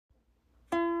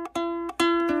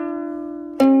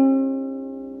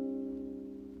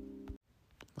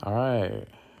All right,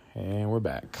 and we're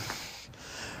back.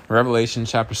 Revelation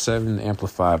chapter 7,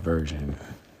 Amplified version.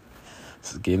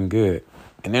 This is getting good.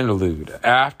 An interlude.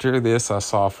 After this, I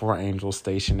saw 4 angels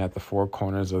stationed at the 4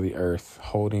 corners of the earth,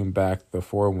 holding back the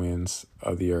 4 winds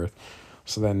of the earth,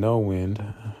 so that no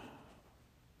wind...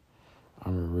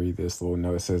 I'm going to read this little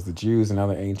note. It says, the Jews and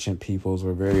other ancient peoples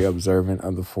were very observant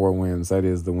of the 4 winds, that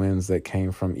is, the winds that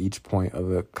came from each point of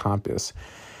the compass.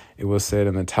 It was said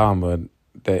in the Talmud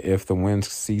that if the winds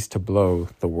ceased to blow,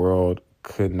 the world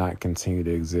could not continue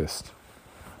to exist.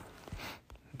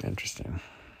 Interesting.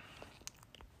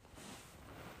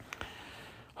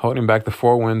 Holding back the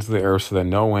 4 winds of the earth so that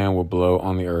no wind will blow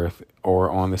on the earth or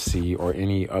on the sea or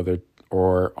any other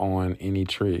or on any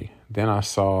tree. Then I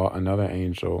saw another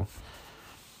angel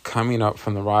coming up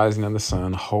from the rising of the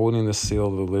sun, holding the seal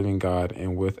of the living God,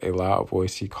 and with a loud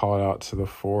voice he called out to the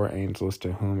 4 angels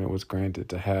to whom it was granted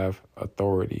to have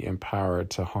authority and power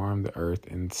to harm the earth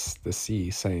and the sea,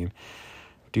 saying,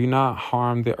 do not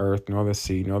harm the earth, nor the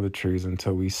sea, nor the trees,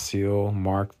 until we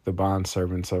mark the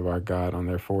bondservants of our God on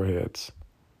their foreheads.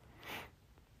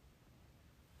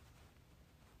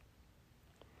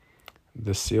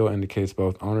 The seal indicates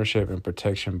both ownership and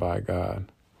protection by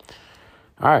God.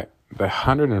 All right. The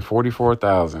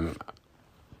 144,000.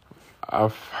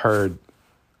 I've heard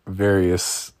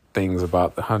various things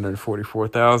about the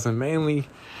 144,000, mainly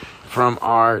from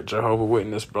our Jehovah's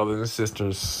Witness brothers and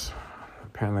sisters.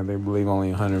 Apparently, they believe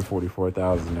only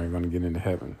 144,000 are going to get into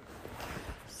heaven.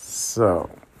 So,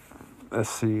 let's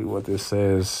see what this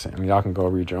says. And y'all can go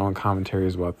read your own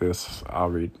commentaries about this. I'll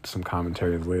read some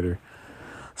commentaries later.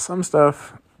 Some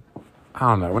stuff, I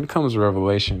don't know. When it comes to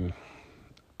Revelation,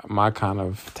 my kind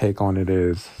of take on it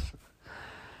is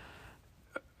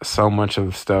so much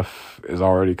of stuff is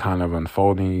already kind of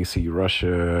unfolding. You see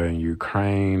Russia and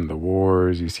Ukraine, the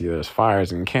wars. You see there's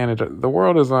fires in Canada. The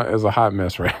world is a hot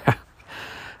mess right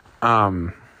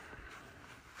now.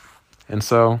 And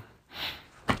so,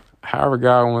 however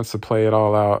God wants to play it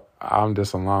all out, I'm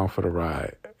just along for the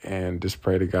ride and just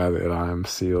pray to God that I'm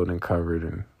sealed and covered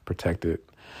and protected.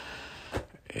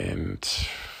 And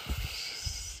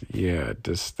yeah,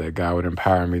 just that God would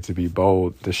empower me to be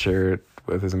bold, to share it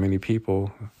with as many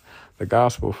people, the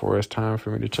gospel, before it's time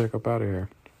for me to check up out of here.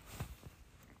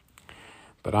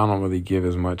 But I don't really give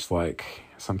as much, like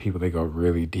some people, they go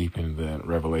really deep into the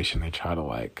Revelation. They try to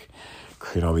like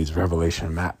create all these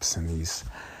Revelation maps and these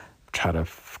try to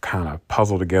kind of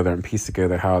puzzle together and piece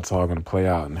together how it's all going to play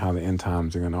out and how the end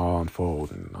times are going to all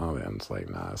unfold and all that. And it's like,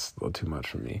 nah, it's a little too much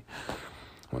for me.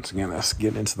 Once again, let's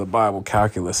get into the Bible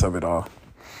calculus of it all.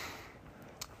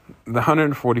 The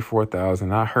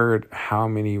 144,000, I heard how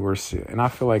many were sealed. And I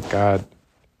feel like God,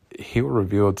 he will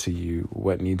reveal to you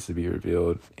what needs to be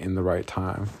revealed in the right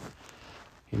time.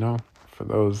 You know, for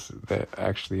those that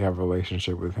actually have a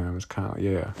relationship with him, it's kind of,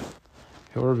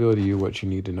 he'll reveal to you what you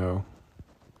need to know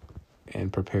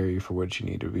and prepare you for what you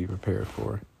need to be prepared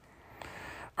for.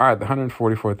 All right, the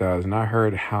 144,000. I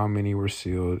heard how many were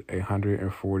sealed.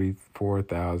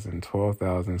 144,000,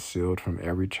 12,000 sealed from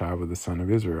every tribe of the son of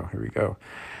Israel. Here we go.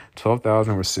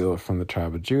 12,000 were sealed from the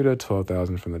tribe of Judah,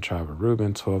 12,000 from the tribe of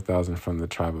Reuben, 12,000 from the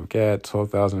tribe of Gad,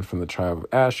 12,000 from the tribe of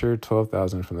Asher,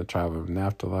 12,000 from the tribe of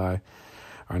Naphtali,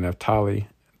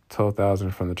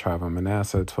 12,000 from the tribe of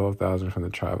Manasseh, 12,000 from the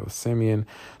tribe of Simeon,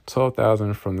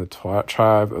 12,000 from the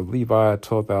tribe of Levi,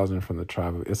 12,000 from the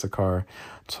tribe of Issachar,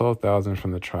 12,000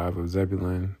 from the tribe of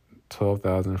Zebulun,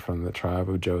 12,000 from the tribe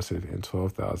of Joseph, and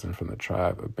 12,000 from the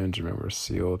tribe of Benjamin were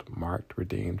sealed, marked,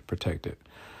 redeemed, protected.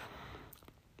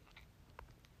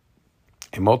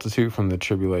 A multitude from the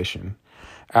tribulation.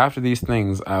 After these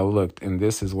things I looked, and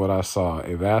this is what I saw,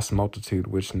 a vast multitude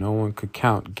which no one could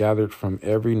count, gathered from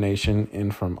every nation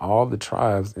and from all the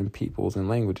tribes and peoples and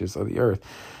languages of the earth,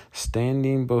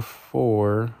 standing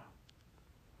before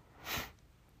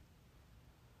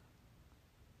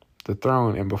the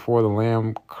throne and before the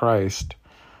Lamb Christ,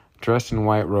 dressed in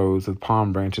white robes with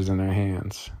palm branches in their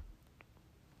hands.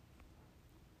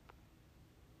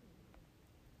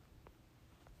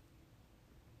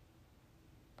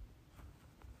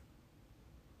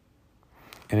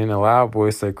 And in a loud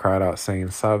voice they cried out,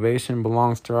 saying, salvation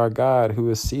belongs to our God, who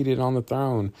is seated on the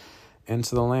throne, and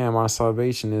to the Lamb. Our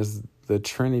salvation is the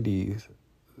Trinity's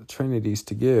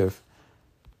to give.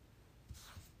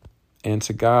 And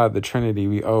to God, the Trinity,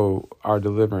 we owe our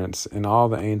deliverance. And all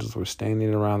the angels were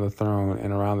standing around the throne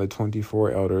and around the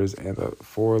 24 elders and the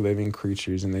 4 living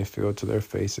creatures, and they fell to their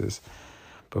faces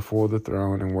before the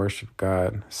throne and worship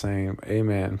God, saying,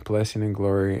 amen. Blessing and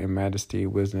glory and majesty,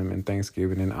 wisdom and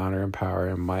thanksgiving and honor and power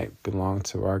and might belong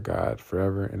to our God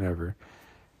forever and ever.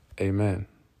 Amen.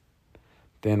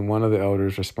 Then one of the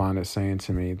elders responded, saying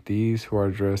to me, "These who are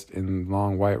dressed in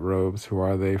long white robes, who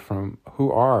are they,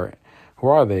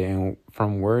 and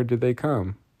from where did they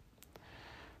come?"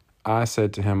 I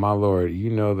said to him, "My Lord,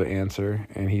 you know the answer."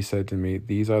 And he said to me,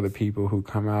 "These are the people who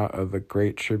come out of the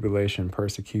great tribulation,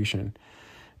 persecution,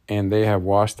 and they have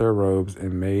washed their robes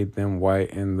and made them white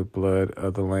in the blood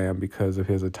of the Lamb because of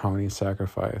his atoning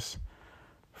sacrifice.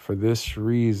 For this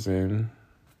reason,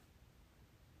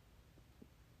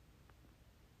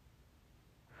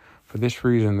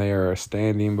 they are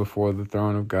standing before the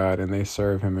throne of God, and they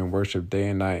serve him and worship day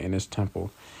and night in his temple.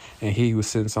 And he who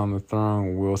sits on the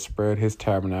throne will spread his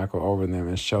tabernacle over them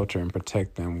and shelter and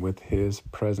protect them with his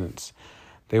presence.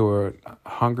 They will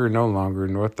hunger no longer,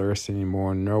 nor thirst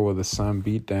anymore, nor will the sun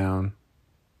beat down."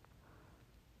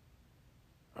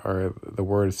 Or that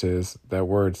word says,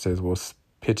 will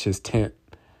pitch his tent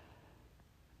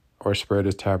or spread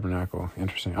his tabernacle.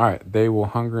 Interesting. All right. "They will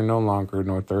hunger no longer,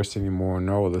 nor thirst anymore,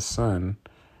 nor will the sun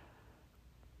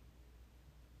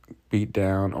beat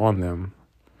down on them.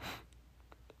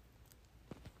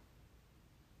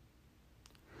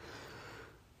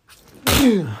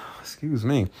 Excuse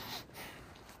me.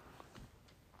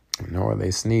 Nor will they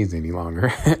sneeze any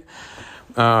longer."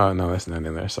 No, that's not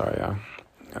in there. Sorry, y'all.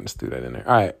 I just threw that in there.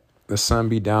 All right. "The sun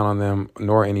be down on them,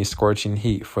 nor any scorching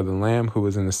heat. For the Lamb who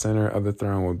is in the center of the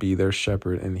throne will be their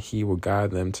shepherd, and he will guide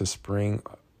them to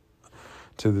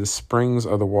the springs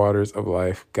of the waters of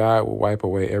life. God will wipe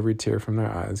away every tear from their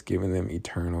eyes, giving them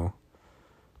eternal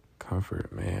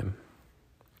comfort." Man,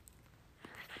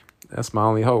 that's my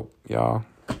only hope, y'all.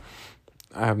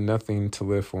 I have nothing to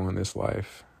live for in this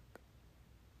life.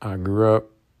 I grew up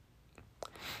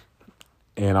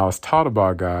and I was taught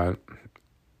about God,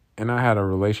 and I had a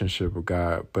relationship with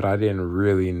God, but I didn't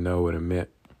really know what it meant.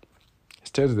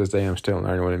 Still to this day, I'm still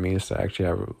learning what it means to actually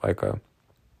have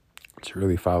to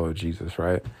really follow Jesus,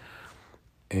 right?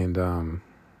 And for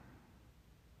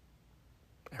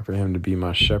him to be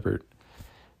my shepherd.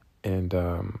 And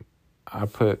I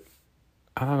don't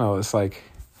know, it's like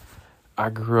I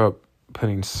grew up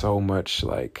putting so much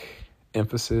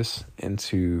emphasis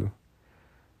into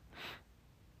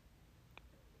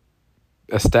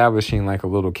establishing a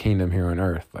little kingdom here on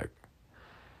earth,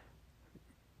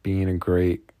 being a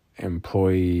great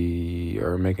employee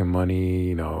or making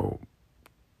money,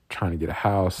 trying to get a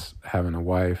house, having a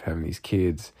wife, having these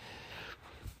kids,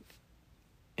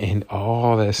 and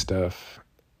all that stuff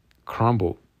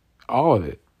crumbled, all of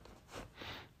it.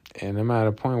 And I'm at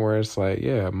a point where it's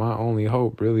my only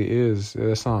hope really is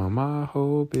that song, "My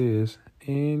hope is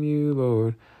in you,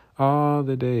 Lord, all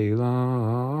the day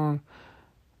long.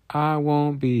 I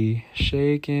won't be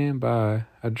shaken by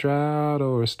a drought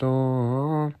or a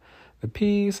storm. The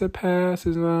peace that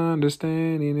passes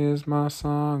understanding is my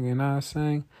song." And I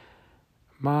sang,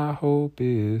 "My hope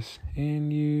is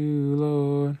in you,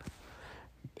 Lord."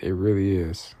 It really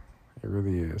is. It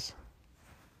really is.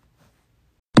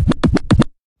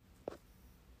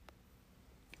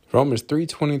 Romans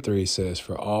 3:23 says,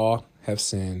 "For all have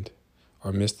sinned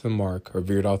or missed the mark or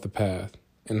veered off the path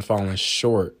and fallen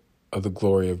short of the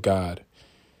glory of God,"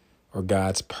 or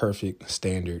God's perfect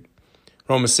standard.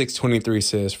 Romans 6:23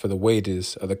 says, "For the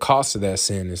wages of the cost of that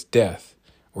sin is death,"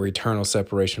 or eternal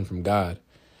separation from God.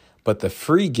 "But the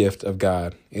free gift of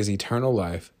God is eternal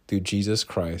life through Jesus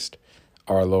Christ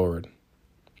our Lord."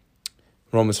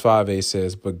 Romans 5:8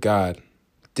 says, "But God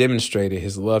demonstrated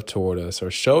his love toward us," or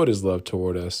showed his love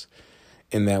toward us,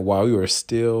 "in that while we were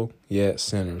still yet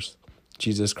sinners,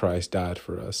 Jesus Christ died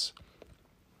for us."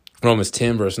 Romans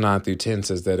 10 verse 9 through 10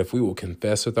 says that if we will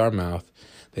confess with our mouth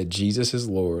that Jesus is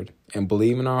Lord and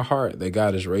believe in our heart that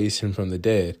God has raised him from the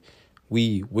dead,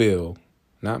 we will,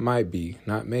 not might be,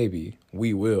 not maybe,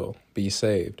 we will be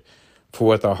saved. For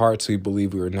with our hearts we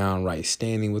believe we are now in right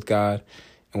standing with God,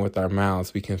 and with our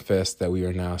mouths we confess that we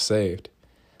are now saved.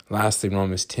 Lastly,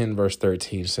 Romans 10 verse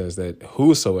 13 says that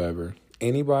whosoever,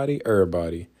 anybody,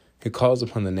 everybody, who calls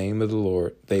upon the name of the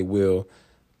Lord, they will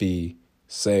be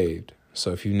saved.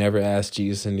 So if you've never asked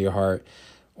Jesus into your heart,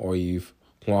 or you've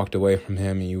walked away from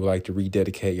him and you would like to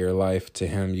rededicate your life to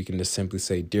him, you can just simply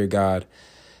say, "Dear God,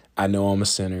 I know I'm a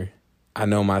sinner. I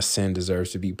know my sin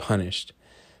deserves to be punished.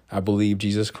 I believe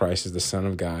Jesus Christ is the Son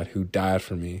of God who died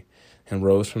for me and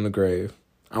rose from the grave.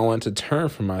 I want to turn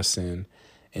from my sin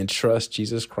and trust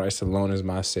Jesus Christ alone as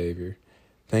my Savior.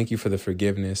 Thank you for the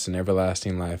forgiveness and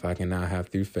everlasting life I can now have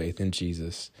through faith in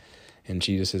Jesus. In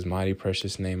Jesus' mighty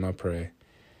precious name I pray.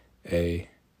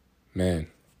 Amen."